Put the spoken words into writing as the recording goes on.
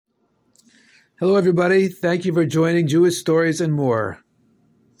Hello, everybody. Thank you for joining Jewish Stories and More.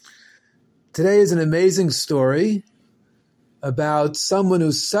 Today is an amazing story about someone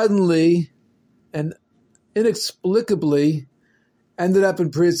who suddenly and inexplicably ended up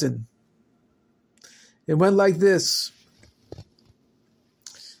in prison. It went like this.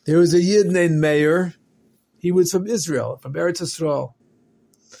 There was a Yid named Meir. He was from Israel, from Eretz Yisrael.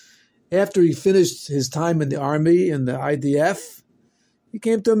 After he finished his time in the army, in the IDF, he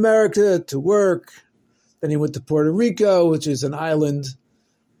came to America to work. Then he went to Puerto Rico, which is an island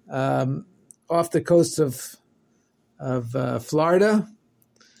off the coast of Florida.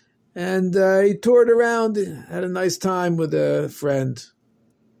 And he toured around, had a nice time with a friend.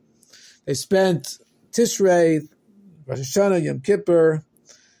 They spent Tishrei, Rosh Hashanah, Yom Kippur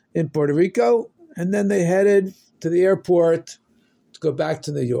in Puerto Rico, and then they headed to the airport to go back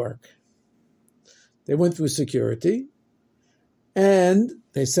to New York. They went through security, and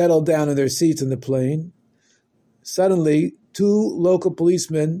they settled down in their seats in the plane. Suddenly, two local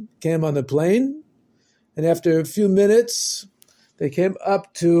policemen came on the plane, and after a few minutes, they came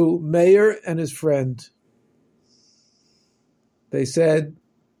up to Meir and his friend. They said,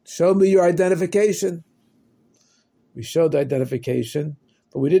 "Show me your identification." We showed the identification,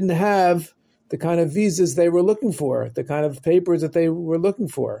 but we didn't have the kind of visas they were looking for, the kind of papers that they were looking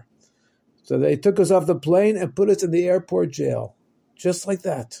for. So they took us off the plane and put us in the airport jail. Just like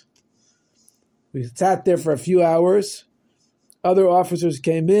that. We sat there for a few hours. Other officers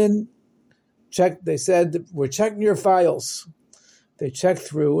came in, checked. They said, "We're checking your files." They checked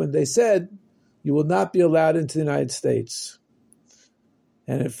through and they said, "You will not be allowed into the United States.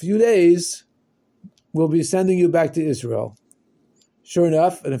 And in a few days, we'll be sending you back to Israel." Sure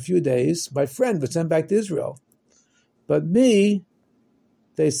enough, in a few days, my friend was sent back to Israel. But me,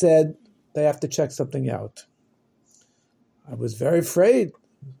 they said, they have to check something out. I was very afraid,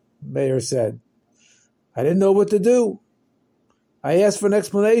 Meir said. I didn't know what to do. I asked for an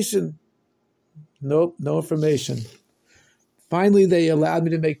explanation. Nope, no information. Finally, they allowed me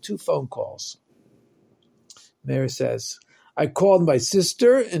to make 2 phone calls. Meir says, I called my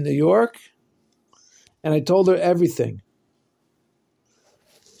sister in New York, and I told her everything.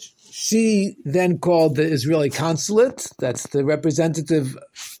 She then called the Israeli consulate, that's the representative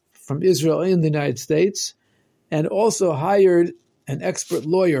from Israel in the United States, and also hired an expert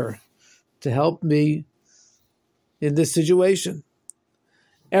lawyer to help me in this situation.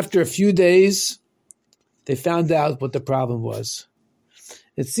 After a few days, they found out what the problem was.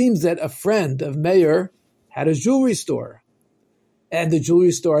 It seems that a friend of Meir had a jewelry store, and the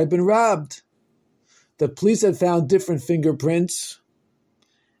jewelry store had been robbed. The police had found different fingerprints,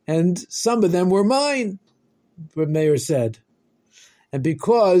 and some of them were mine, what Meir said. And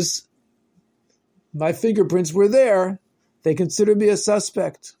because my fingerprints were there, they considered me a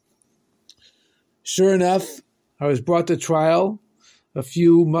suspect. Sure enough, I was brought to trial a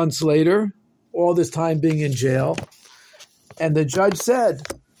few months later, all this time being in jail. And the judge said,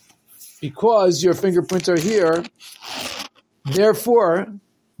 because your fingerprints are here, therefore,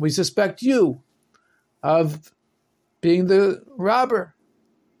 we suspect you of being the robber.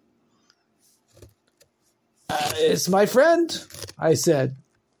 It's my friend, I said.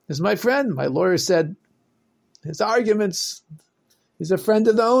 It's my friend. My lawyer said his arguments, he's a friend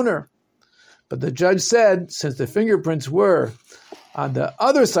of the owner. But the judge said, since the fingerprints were on the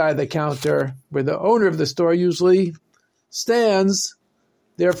other side of the counter where the owner of the store usually stands,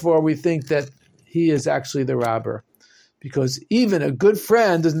 therefore we think that he is actually the robber. Because even a good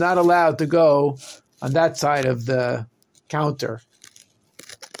friend is not allowed to go on that side of the counter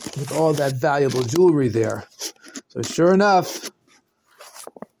with all that valuable jewelry there. So sure enough,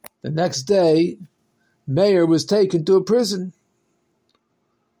 the next day, Meir was taken to a prison.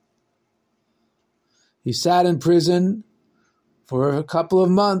 He sat in prison for a couple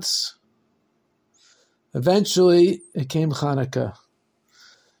of months. Eventually, it came Chanukah.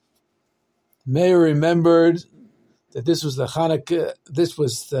 Meir remembered that this was the Chanukah, this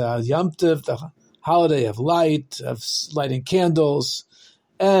was the Yom Tov, the holiday of light, of lighting candles,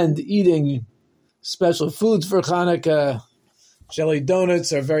 and eating special foods for Chanukah. Jelly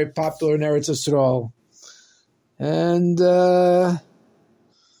donuts are very popular in Eretz Yisrael. And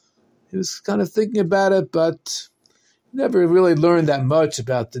he was kind of thinking about it, but never really learned that much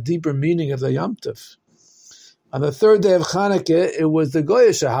about the deeper meaning of the Yom Tov. On the 3rd day of Chanukah, it was the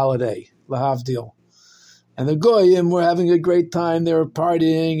Goyish holiday, Lahavdil. And the Goyim were having a great time. They were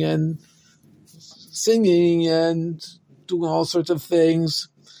partying and singing and doing all sorts of things.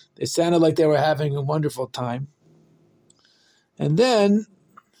 They sounded like they were having a wonderful time. And then,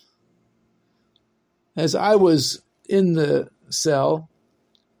 as I was in the cell,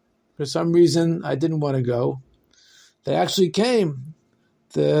 For some reason, I didn't want to go. They actually came.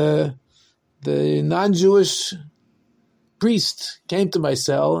 The non-Jewish priest came to my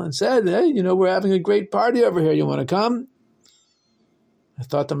cell and said, hey, we're having a great party over here. You want to come? I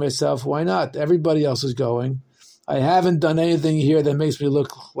thought to myself, why not? Everybody else is going. I haven't done anything here that makes me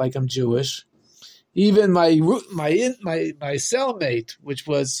look like I'm Jewish. Even my cellmate, which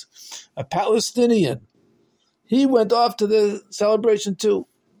was a Palestinian, he went off to the celebration too.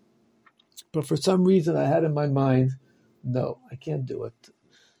 But for some reason, I had in my mind, no, I can't do it.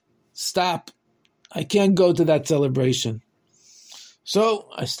 Stop. I can't go to that celebration. So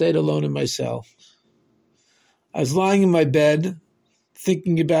I stayed alone in my cell. I was lying in my bed,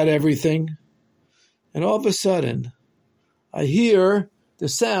 thinking about everything, and all of a sudden, I hear the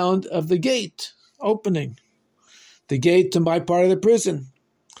sound of the gate opening, the gate to my part of the prison.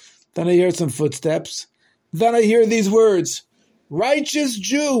 Then I hear some footsteps. Then I hear these words, righteous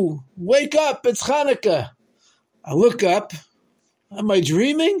Jew, wake up, it's Chanukah. I look up. Am I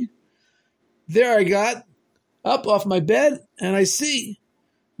dreaming? There I got up off my bed, and I see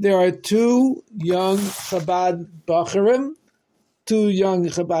there are two young Chabad Bacharim, two young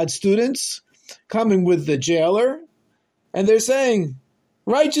Chabad students coming with the jailer, and they're saying,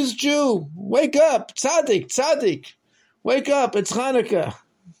 righteous Jew, wake up, tzaddik, tzaddik, wake up, it's Chanukah.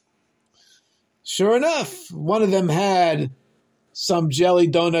 Sure enough, one of them had some jelly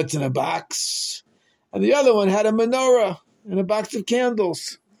donuts in a box, and the other one had a menorah and a box of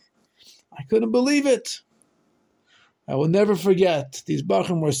candles. I couldn't believe it. I will never forget. These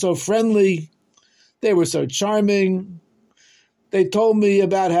Bachim were so friendly. They were so charming. They told me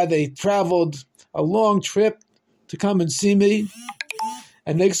about how they traveled a long trip to come and see me.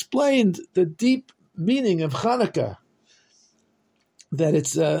 And they explained the deep meaning of Chanukah, that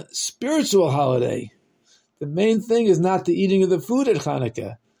it's a spiritual holiday. The main thing is not the eating of the food at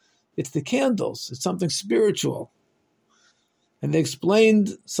Chanukah. It's the candles. It's something spiritual. And they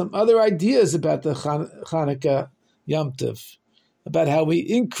explained some other ideas about the Chanukah Yom Tov, about how we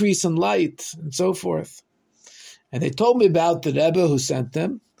increase in light and so forth. And they told me about the Rebbe who sent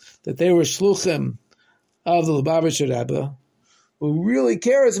them, that they were shluchim of the Lubavitcher Rebbe, who really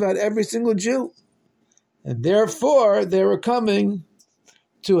cares about every single Jew. And therefore, they were coming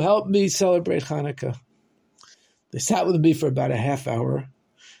to help me celebrate Chanukah. They sat with me for about a half hour.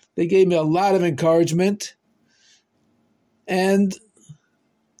 They gave me a lot of encouragement. And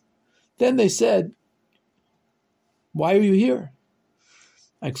then they said, why are you here?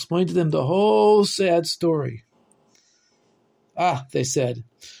 I explained to them the whole sad story. They said,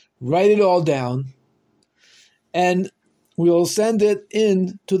 write it all down, and we'll send it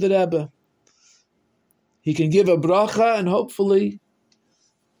in to the Rebbe. He can give a bracha, and hopefully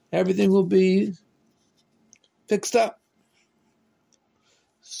everything will be fixed up.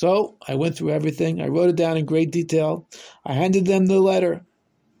 So I went through everything. I wrote it down in great detail. I handed them the letter.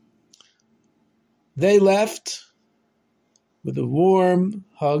 They left with a warm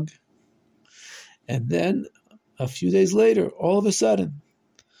hug. And then a few days later, all of a sudden,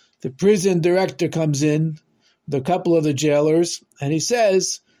 the prison director comes in with a couple of the jailers, and he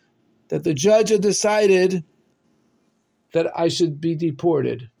says that the judge had decided that I should be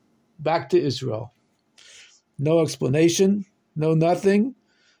deported back to Israel. No explanation, no nothing,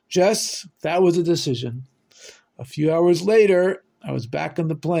 just that was a decision. A few hours later, I was back on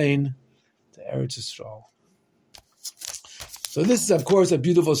the plane to Eretz Yisrael. So this is, of course, a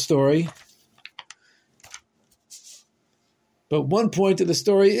beautiful story. But one point of the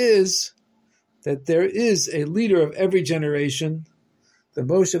story is that there is a leader of every generation, the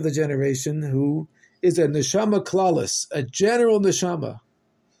Moshe of the generation, who is a neshama klalis, a general neshama.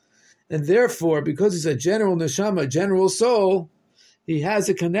 And therefore, because he's a general neshama, general soul, he has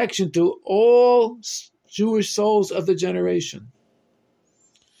a connection to all Jewish souls of the generation.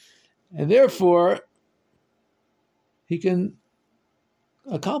 And therefore, he can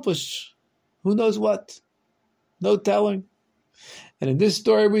accomplish who knows what. No telling. And in this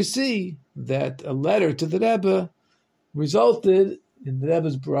story we see that a letter to the Rebbe resulted in the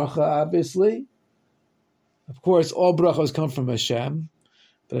Rebbe's bracha, obviously. Of course, all brachas come from Hashem,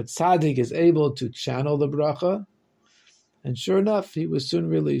 but a tzaddik is able to channel the bracha, and sure enough, he was soon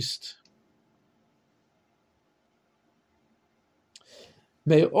released.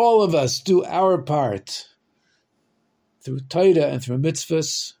 May all of us do our part through Torah and through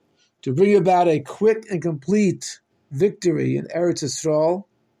mitzvahs to bring about a quick and complete victory in Eretz Yisrael.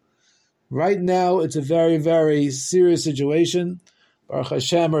 Right now, it's a very, very serious situation. Baruch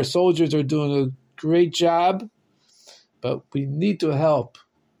Hashem, our soldiers are doing a great job, but we need to help.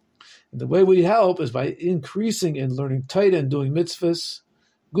 And the way we help is by increasing in learning Torah and doing mitzvahs,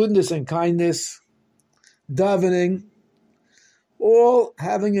 goodness and kindness, davening, all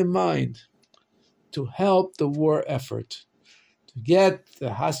having in mind to help the war effort, to get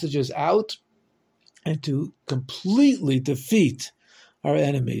the hostages out and to completely defeat our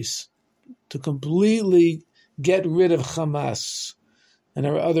enemies, to completely get rid of Hamas and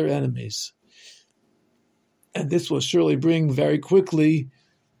our other enemies. And this will surely bring very quickly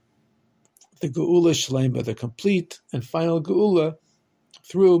the Geula Shlema, the complete and final Geula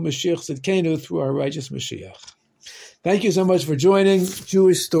through Mashiach Tzidkenu, through our righteous Mashiach. Thank you so much for joining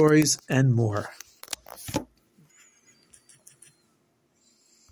Jewish Stories and More.